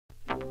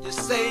You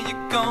say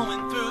you're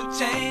going through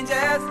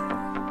changes.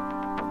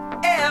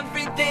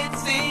 Every day it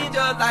seems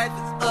your life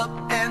is up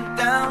and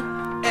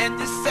down, and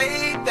you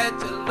say that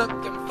you're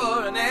looking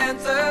for an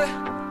answer.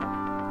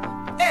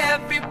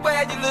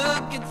 Everywhere you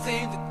look it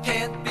seems it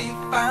can't be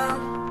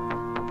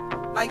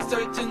found, like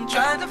searching,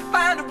 trying to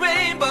find a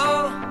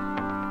rainbow.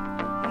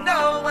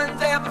 No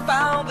one's ever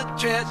found the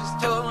treasures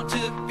told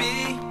to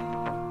be.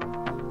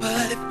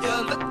 But if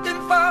you're looking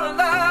for a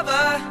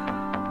lover,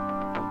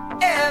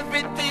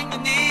 everything you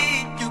need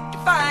you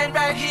can find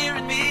right here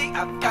in me.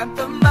 I've got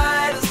the mind.